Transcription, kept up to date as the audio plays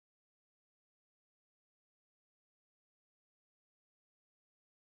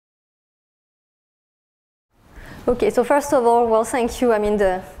Okay, so first of all, well, thank you. I mean,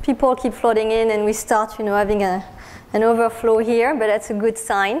 the people keep flooding in, and we start, having an overflow here, but that's a good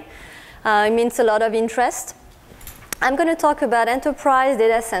sign. It means a lot of interest. I'm going to talk about enterprise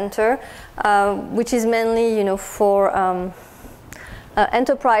data center, which is mainly, for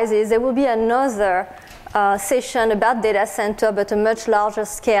enterprises. There will be another session about data center, but a much larger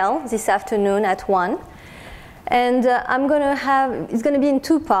scale this afternoon at 1. And it's going to be in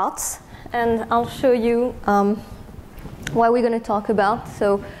 2 parts, and I'll show you what we're going to talk about.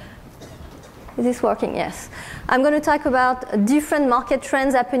 So, is this working? Yes. I'm going to talk about different market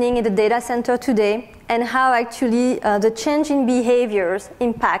trends happening in the data center today and how actually the change in behaviors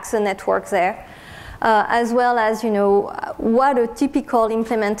impacts the network there, as well as, what a typical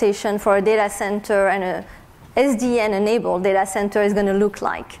implementation for a data center and a SDN-enabled data center is going to look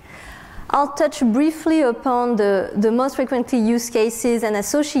like. I'll touch briefly upon the most frequently used cases and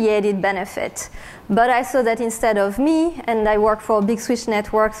associated benefits. But I saw that instead of me, and I work for a big switch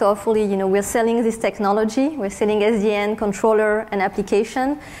network, so hopefully, we're selling this technology. We're selling SDN, controller, and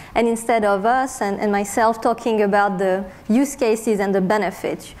application. And instead of us and myself talking about the use cases and the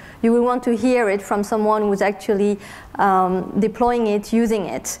benefits, you will want to hear it from someone who's actually deploying it, using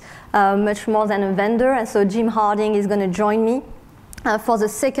it, much more than a vendor. And so Jim Harding is going to join me for the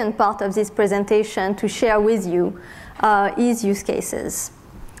second part of this presentation to share with you his use cases.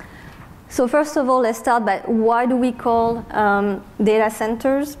 So first of all, let's start by why do we call data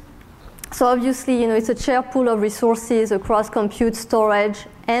centers? So obviously, it's a shared pool of resources across compute, storage,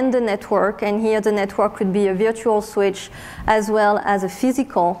 and the network. And here the network could be a virtual switch as well as a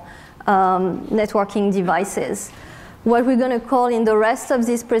physical networking devices. What we're going to call in the rest of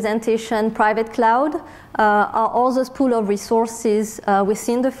this presentation private cloud are all those pool of resources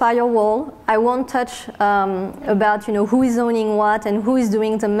within the firewall. I won't touch about who is owning what and who is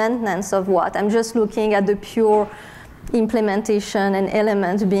doing the maintenance of what. I'm just looking at the pure implementation and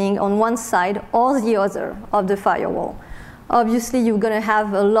elements being on one side or the other of the firewall. Obviously, you're going to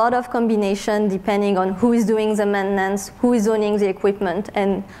have a lot of combination depending on who is doing the maintenance, who is owning the equipment,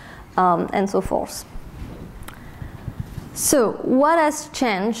 and so forth. So what has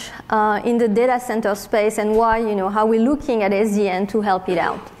changed in the data center space, and why, how we're looking at SDN to help it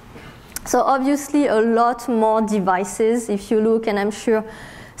out? So obviously a lot more devices. If you look, and I'm sure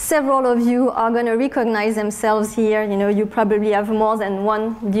several of you are going to recognize themselves here, you probably have more than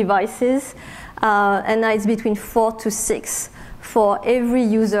one devices, and now it's between 4 to 6 for every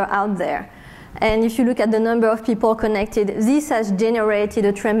user out there. And if you look at the number of people connected, this has generated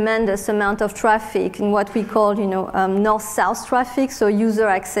a tremendous amount of traffic in what we call, north-south traffic, so user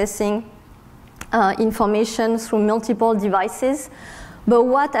accessing information through multiple devices. But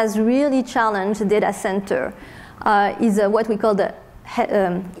what has really challenged data center is what we call the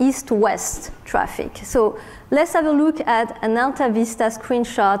east-west traffic. So let's have a look at an Alta Vista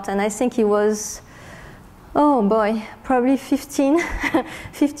screenshot, and I think it was, oh boy, probably 15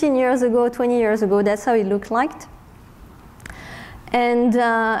 years ago, 20 years ago, that's how it looked like. And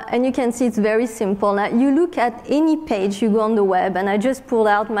you can see it's very simple. Now, you look at any page, you go on the web, and I just pulled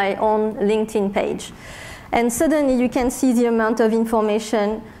out my own LinkedIn page. And suddenly you can see the amount of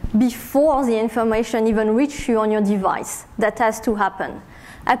information before the information even reaches you on your device. That has to happen.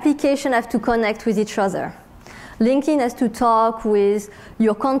 Applications have to connect with each other. LinkedIn has to talk with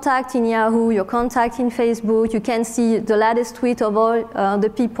your contact in Yahoo, your contact in Facebook. You can see the latest tweet of all the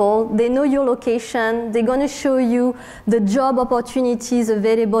people. They know your location. They're going to show you the job opportunities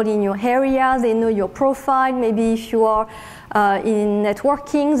available in your area. They know your profile. Maybe if you are in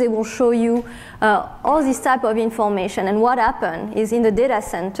networking, they will show you all this type of information. And what happened is in the data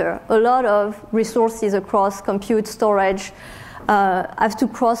center, a lot of resources across compute, storage, have to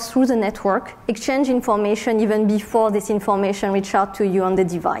cross through the network, exchange information even before this information reaches out to you on the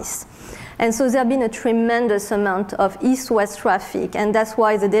device. And so there's been a tremendous amount of east-west traffic, and that's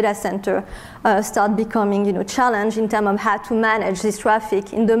why the data center start becoming, challenged in terms of how to manage this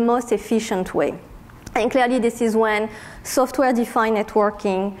traffic in the most efficient way. And clearly this is when software-defined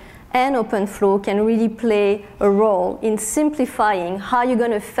networking and OpenFlow can really play a role in simplifying how you're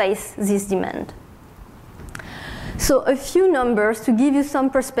going to face this demand. So a few numbers to give you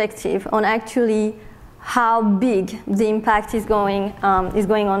some perspective on actually how big the impact is going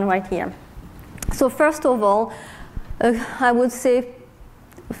on right here. So first of all, I would say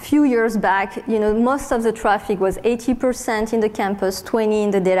a few years back, most of the traffic was 80% in the campus, 20% in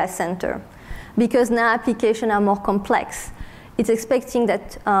the data center, because now applications are more complex. it's expecting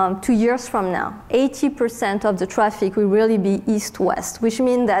that 2 years from now, 80% of the traffic will really be east-west, which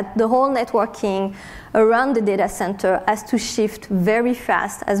means that the whole networking around the data center has to shift very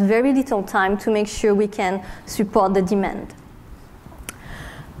fast, has very little time to make sure we can support the demand.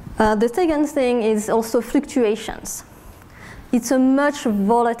 The second thing is also fluctuations. It's a much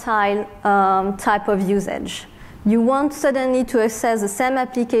volatile type of usage. You want suddenly to access the same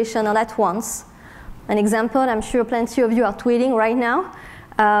application all at once. An example, I'm sure plenty of you are tweeting right now,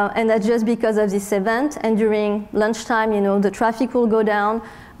 and that's just because of this event. And during lunchtime, the traffic will go down.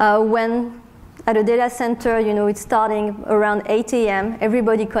 When at a data center, it's starting around 8 a.m.,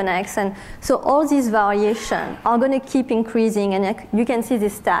 everybody connects. And so all these variations are going to keep increasing. And you can see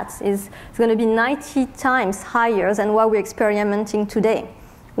these stats. It's going to be 90 times higher than what we're experimenting today.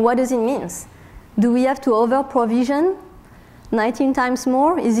 What does it mean? Do we have to over-provision 19 times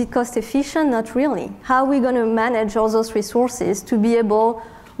more? Is it cost efficient? Not really. How are we going to manage all those resources to be able,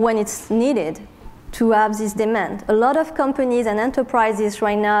 when it's needed, to have this demand? A lot of companies and enterprises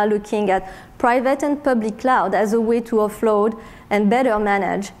right now are looking at private and public cloud as a way to offload and better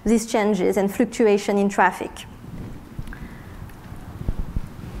manage these changes and fluctuation in traffic.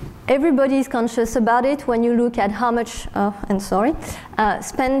 Everybody is conscious about it when you look at how much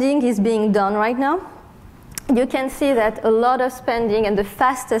spending is being done right now. You can see that a lot of spending and the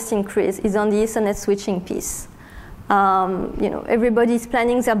fastest increase is on the Ethernet switching piece. Everybody's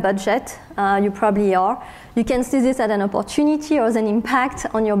planning their budget. You probably are. You can see this as an opportunity or as an impact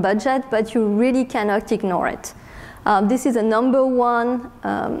on your budget, but you really cannot ignore it. This is a number one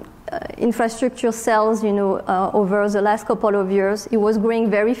infrastructure sales, over the last couple of years. It was growing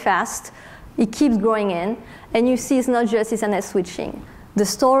very fast. It keeps growing in. And you see it's not just Ethernet switching. The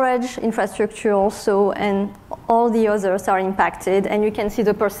storage infrastructure also and all the others are impacted. And you can see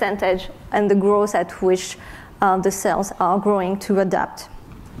the percentage and the growth at which the sales are growing to adapt.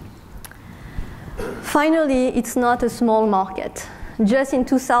 Finally, it's not a small market. Just in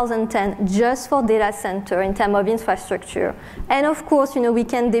 2010, just for data center in terms of infrastructure. And of course, we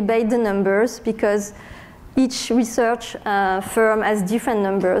can debate the numbers because each research firm has different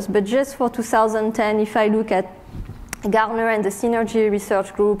numbers. But just for 2010, if I look at Gartner and the Synergy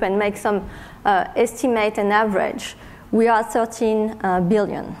Research Group and make some estimate and average, we are at 13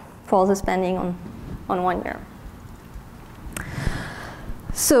 billion for the spending on 1 year.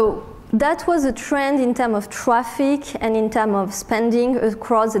 So that was a trend in terms of traffic and in terms of spending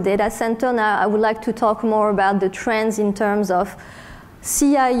across the data center. Now I would like to talk more about the trends in terms of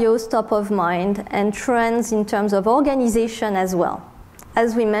CIOs top of mind and trends in terms of organization as well.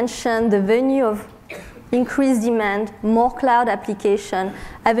 As we mentioned, the venue of increased demand, more cloud application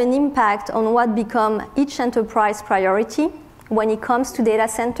have an impact on what become each enterprise priority when it comes to data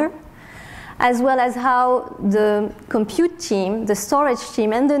center, as well as how the compute team, the storage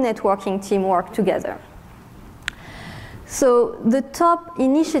team, and the networking team work together. So the top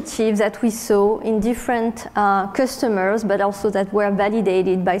initiatives that we saw in different customers, but also that were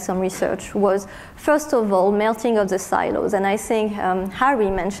validated by some research, was, first of all, melting of the silos. And I think Harry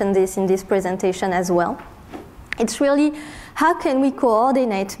mentioned this in this presentation as well. It's really, how can we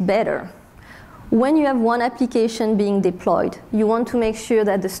coordinate better? When you have one application being deployed, you want to make sure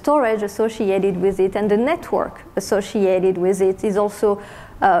that the storage associated with it and the network associated with it is also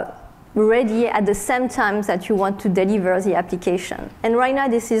ready at the same time that you want to deliver the application. And right now,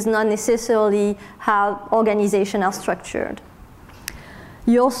 this is not necessarily how organizations are structured.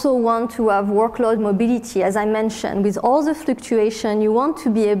 You also want to have workload mobility, as I mentioned. With all the fluctuation, you want to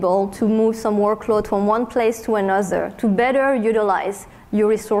be able to move some workload from one place to another to better utilize your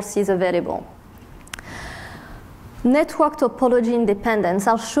resources available. Network topology independence,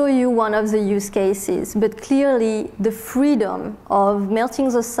 I'll show you one of the use cases, but clearly the freedom of melting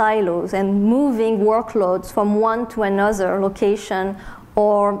the silos and moving workloads from one to another location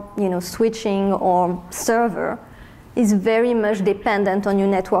or switching or server is very much dependent on your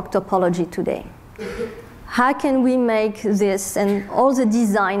network topology today. How can we make this and all the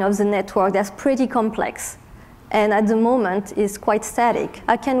design of the network that's pretty complex and at the moment is quite static?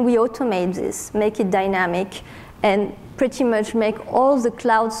 How can we automate this, make it dynamic, and pretty much make all the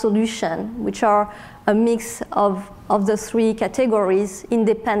cloud solutions, which are a mix of the three categories,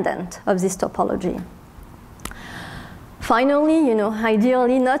 independent of this topology? Finally,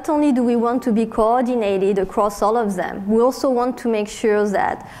 ideally, not only do we want to be coordinated across all of them, we also want to make sure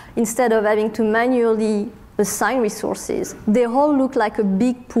that instead of having to manually assign resources, they all look like a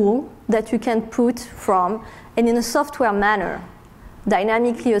big pool that you can put from, and in a software manner,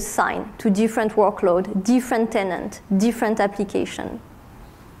 dynamically assign to different workload, different tenant, different application.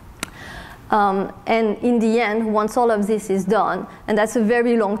 And in the end, once all of this is done, and that's a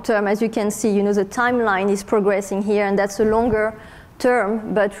very long term, as you can see, the timeline is progressing here, and that's a longer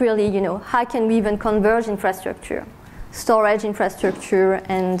term, but really, how can we even converge infrastructure, storage infrastructure,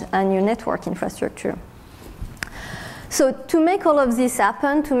 and a new network infrastructure? So to make all of this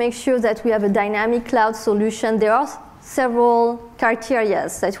happen, to make sure that we have a dynamic cloud solution, there are several criteria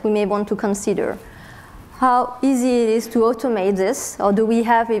that we may want to consider. How easy it is to automate this, or do we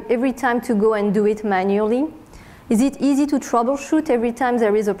have every time to go and do it manually? Is it easy to troubleshoot every time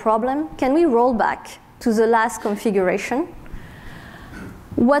there is a problem? Can we roll back to the last configuration?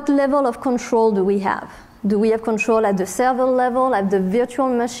 What level of control do we have? Do we have control at the server level, at the virtual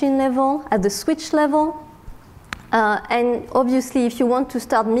machine level, at the switch level? And obviously, if you want to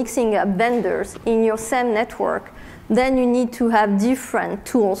start mixing up vendors in your same network, then you need to have different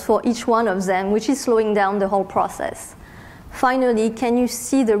tools for each one of them, which is slowing down the whole process. Finally, can you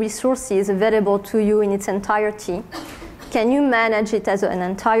see the resources available to you in its entirety? Can you manage it as an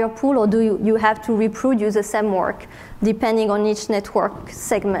entire pool, or do you have to reproduce the same work depending on each network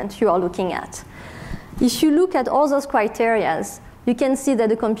segment you are looking at? If you look at all those criteria, you can see that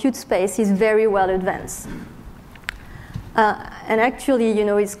the compute space is very well advanced. And actually,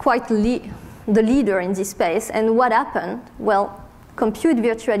 it's quite the leader in this space. And what happened? Well, compute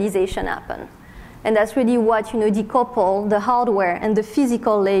virtualization happened. And that's really what, decouple the hardware and the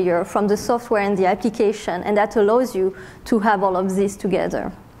physical layer from the software and the application. And that allows you to have all of this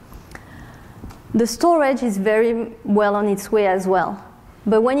together. The storage is very well on its way as well.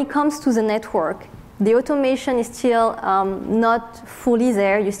 But when it comes to the network, the automation is still not fully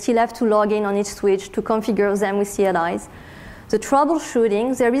there. You still have to log in on each switch to configure them with CLIs. The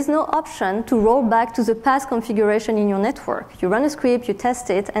troubleshooting, there is no option to roll back to the past configuration in your network. You run a script, you test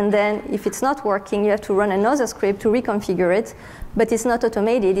it, and then if it's not working, you have to run another script to reconfigure it. But it's not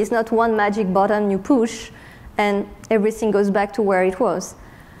automated. It's not one magic button you push, and everything goes back to where it was.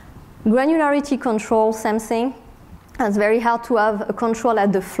 Granularity control, same thing. It's very hard to have a control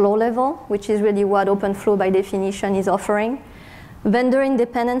at the flow level, which is really what OpenFlow by definition is offering. Vendor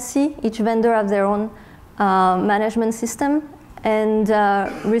independency, each vendor has their own management system. And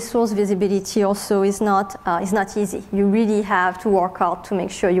resource visibility also is not easy. You really have to work hard to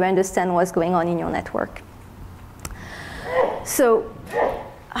make sure you understand what's going on in your network. So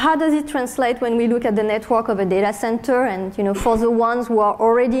how does it translate when we look at the network of a data center? And for the ones who are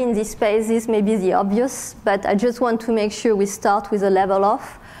already in this space, this may be the obvious, but I just want to make sure we start with a level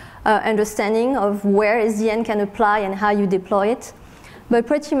of understanding of where SDN can apply and how you deploy it. But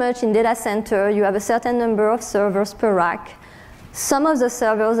pretty much in data center, you have a certain number of servers per rack. Some of the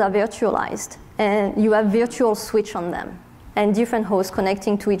servers are virtualized, and you have virtual switch on them, and different hosts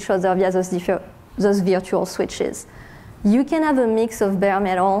connecting to each other via those virtual switches. You can have a mix of bare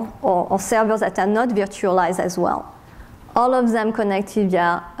metal or servers that are not virtualized as well. All of them connected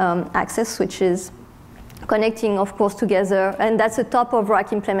via access switches, connecting, of course, together. And that's a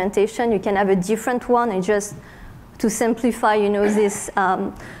top-of-rack implementation. You can have a different one, and just to simplify, this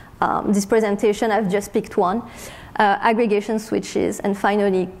presentation, I've just picked one. Aggregation switches, and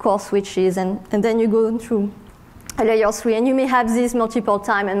finally core switches, and then you go through layer 3, and you may have these multiple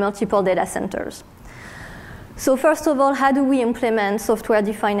time and multiple data centers. So first of all, how do we implement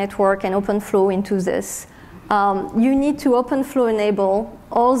software-defined network and OpenFlow into this? You need to OpenFlow enable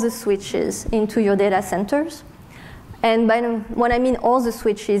all the switches into your data centers. And what I mean all the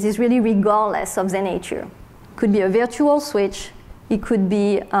switches is really regardless of their nature. It could be a virtual switch, it could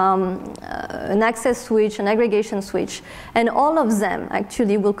be an access switch, an aggregation switch, and all of them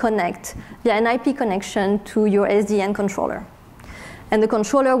actually will connect via an IP connection to your SDN controller. And the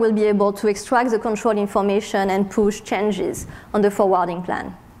controller will be able to extract the control information and push changes on the forwarding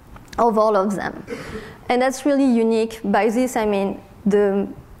plan of all of them. And that's really unique. By this, I mean the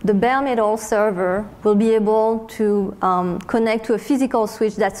bare metal server will be able to connect to a physical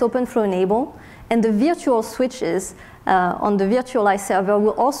switch that's OpenFlow enabled, and the virtual switches on the virtualized server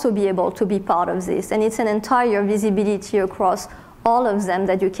will also be able to be part of this. And it's an entire visibility across all of them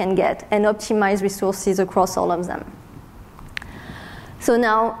that you can get and optimize resources across all of them. So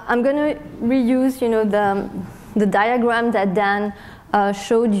now I'm going to reuse the diagram that Dan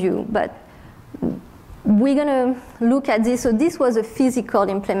showed you, but we're going to look at this. So this was a physical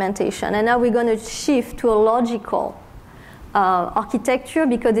implementation, and now we're going to shift to a logical architecture,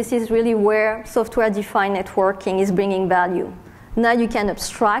 because this is really where software-defined networking is bringing value. Now you can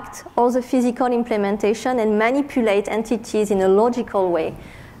abstract all the physical implementation and manipulate entities in a logical way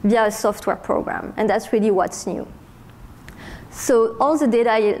via a software program, and that's really what's new. So all the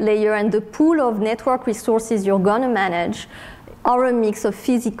data layer and the pool of network resources you're going to manage are a mix of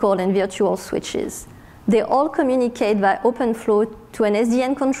physical and virtual switches. They all communicate by OpenFlow to an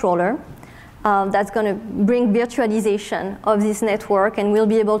SDN controller that's going to bring virtualization of this network, and we'll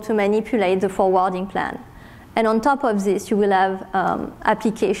be able to manipulate the forwarding plan. And on top of this, you will have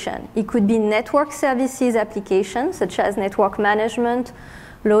application. It could be network services applications, such as network management,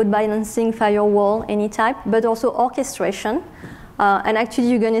 load balancing, firewall, any type, but also orchestration. And actually,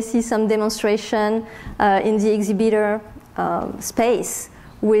 you're going to see some demonstration in the exhibitor space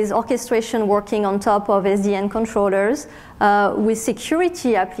with orchestration working on top of SDN controllers, with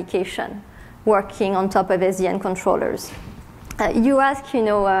security application working on top of SDN controllers. You ask,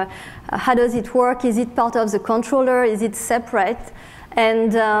 how does it work? Is it part of the controller? Is it separate?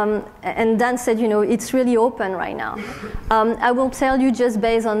 And Dan said, it's really open right now. I will tell you, just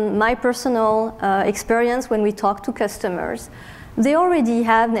based on my personal experience when we talk to customers, they already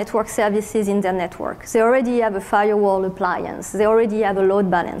have network services in their network. They already have a firewall appliance. They already have a load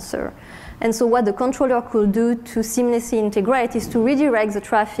balancer. And so what the controller could do to seamlessly integrate is to redirect the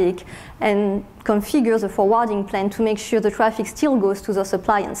traffic and configure the forwarding plan to make sure the traffic still goes to those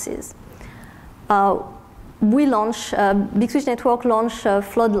appliances. We launched, Big Switch Network launched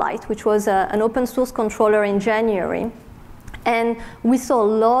Floodlight, which was an open source controller in January. And we saw a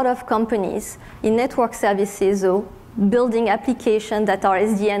lot of companies in network services building applications that are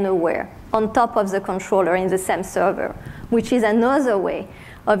SDN aware on top of the controller in the same server, which is another way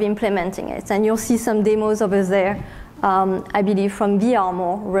of implementing it. And you'll see some demos over there, I believe from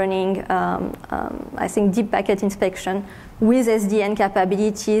VRMO running, I think, deep packet inspection with SDN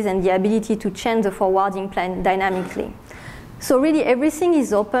capabilities and the ability to change the forwarding plan dynamically. So really everything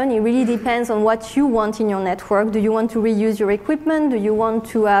is open. It really depends on what you want in your network. Do you want to reuse your equipment? Do you want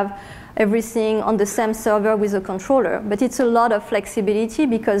to have everything on the same server with a controller? But it's a lot of flexibility,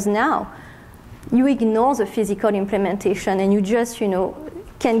 because now you ignore the physical implementation and you just,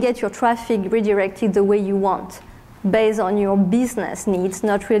 can get your traffic redirected the way you want based on your business needs,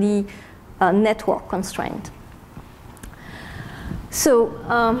 not really network constraint. So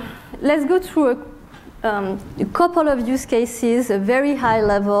let's go through a couple of use cases, a very high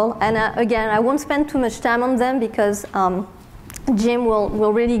level. And again, I won't spend too much time on them because Jim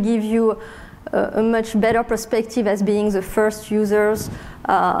will really give you a much better perspective as being the first users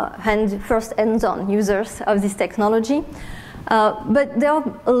and first hands-on users of this technology. But there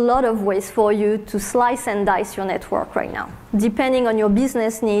are a lot of ways for you to slice and dice your network right now. Depending on your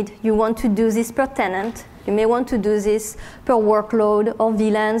business need, you want to do this per tenant. You may want to do this per workload or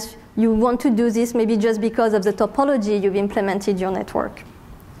VLANs. You want to do this maybe just because of the topology you've implemented your network.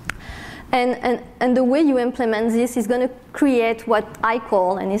 And the way you implement this is going to create what I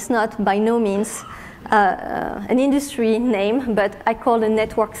call, and it's not by no means an industry name, but I call a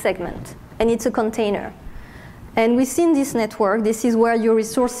network segment. And it's a container. And within this network, this is where your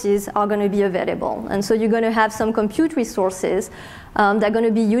resources are going to be available. And so you're going to have some compute resources that are going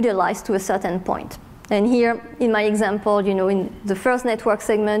to be utilized to a certain point. And here, in my example, in the first network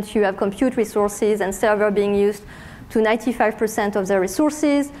segment, you have compute resources and server being used to 95% of the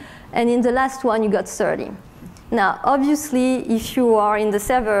resources. And in the last one, you got 30. Now, obviously, if you are in the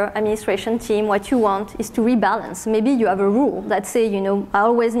server administration team, what you want is to rebalance. Maybe you have a rule that says, I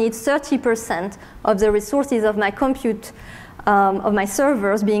always need 30% of the resources of my compute, of my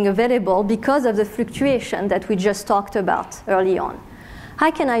servers being available because of the fluctuation that we just talked about early on.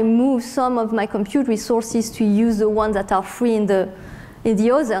 How can I move some of my compute resources to use the ones that are free in the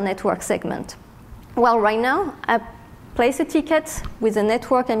other network segment? Well, right now, I place a ticket with a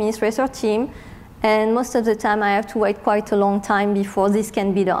network administrator team, and most of the time I have to wait quite a long time before this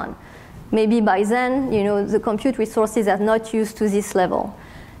can be done. Maybe by then, the compute resources are not used to this level.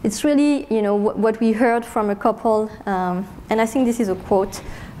 It's really, what we heard from a couple, and I think this is a quote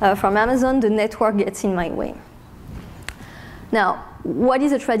from Amazon, the network gets in my way. Now, what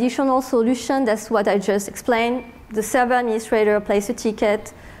is a traditional solution? That's what I just explained. The server administrator places a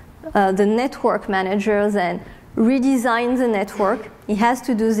ticket, the network manager then redesign the network. He has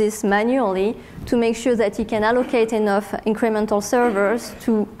to do this manually to make sure that he can allocate enough incremental servers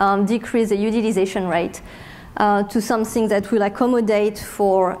to decrease the utilization rate to something that will accommodate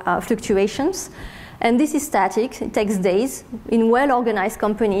for fluctuations. And this is static. It takes days. In well-organized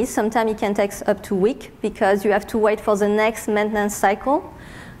companies, sometimes it can take up to a week because you have to wait for the next maintenance cycle.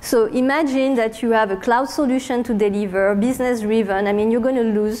 So imagine that you have a cloud solution to deliver, business-driven. I mean, you're going to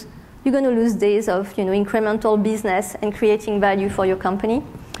lose days of incremental business and creating value for your company.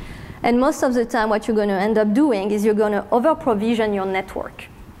 And most of the time, what you're going to end up doing is you're going to over-provision your network.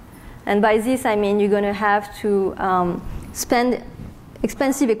 And by this, I mean you're going to have to spend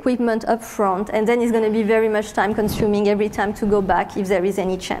expensive equipment up front, and then it's going to be very much time consuming every time to go back if there is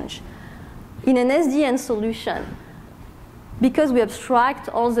any change. In an SDN solution, because we abstract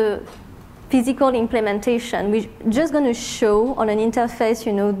all the physical implementation, we're just going to show on an interface,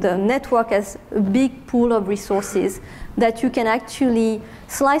 the network as a big pool of resources that you can actually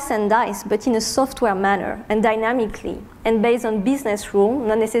slice and dice, but in a software manner and dynamically, and based on business rule,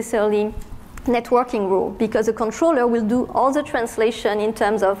 not necessarily networking rule, because the controller will do all the translation in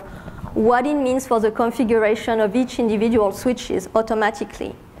terms of what it means for the configuration of each individual switches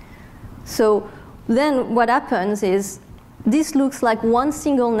automatically. So then what happens is this looks like one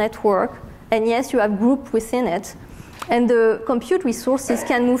single network, and yes, you have group within it, and the compute resources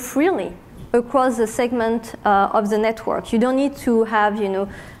can move freely across the segment of the network. You don't need to have,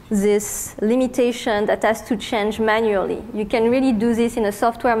 this limitation that has to change manually. You can really do this in a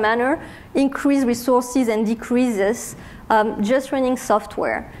software manner, increase resources and decreases just running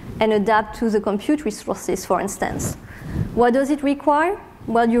software and adapt to the compute resources, for instance. What does it require?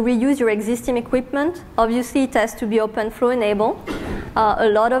 Well, you reuse your existing equipment. Obviously, it has to be OpenFlow enabled. A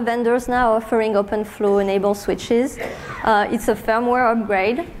lot of vendors now are offering OpenFlow enabled switches. It's a firmware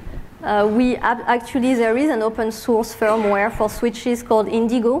upgrade. Actually, there is an open source firmware for switches called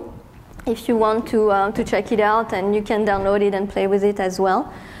Indigo, if you want to check it out, and you can download it and play with it as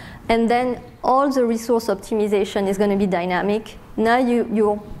well. And then all the resource optimization is going to be dynamic. Now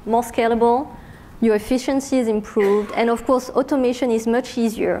you're more scalable, your efficiency is improved, and of course automation is much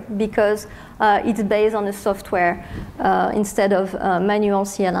easier because it's based on the software instead of manual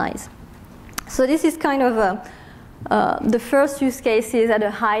CLIs. So this is kind of the first use case is at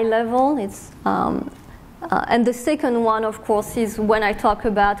a high level. And the second one, of course, is when I talk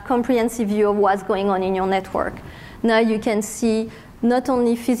about comprehensive view of what's going on in your network. Now you can see not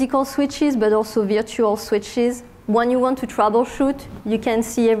only physical switches, but also virtual switches. When you want to troubleshoot, you can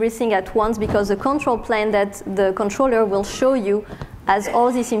see everything at once because the control plane that the controller will show you has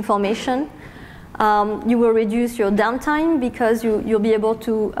all this information. You will reduce your downtime because you'll be able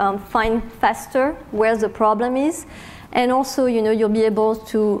to find faster where the problem is. And also, you'll be able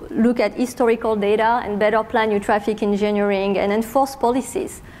to look at historical data and better plan your traffic engineering and enforce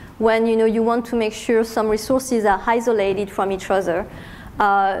policies. When you want to make sure some resources are isolated from each other,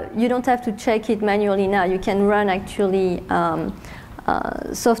 you don't have to check it manually now. You can run actually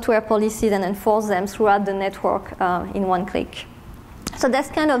software policies and enforce them throughout the network in one click. So that's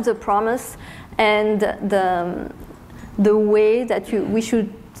kind of the promise and the way that we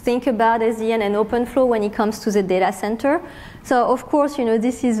should think about SDN and OpenFlow when it comes to the data center. So of course,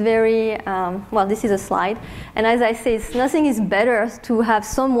 this is very, this is a slide. And as I say, nothing is better to have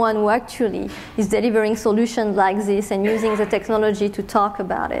someone who actually is delivering solutions like this and using the technology to talk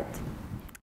about it.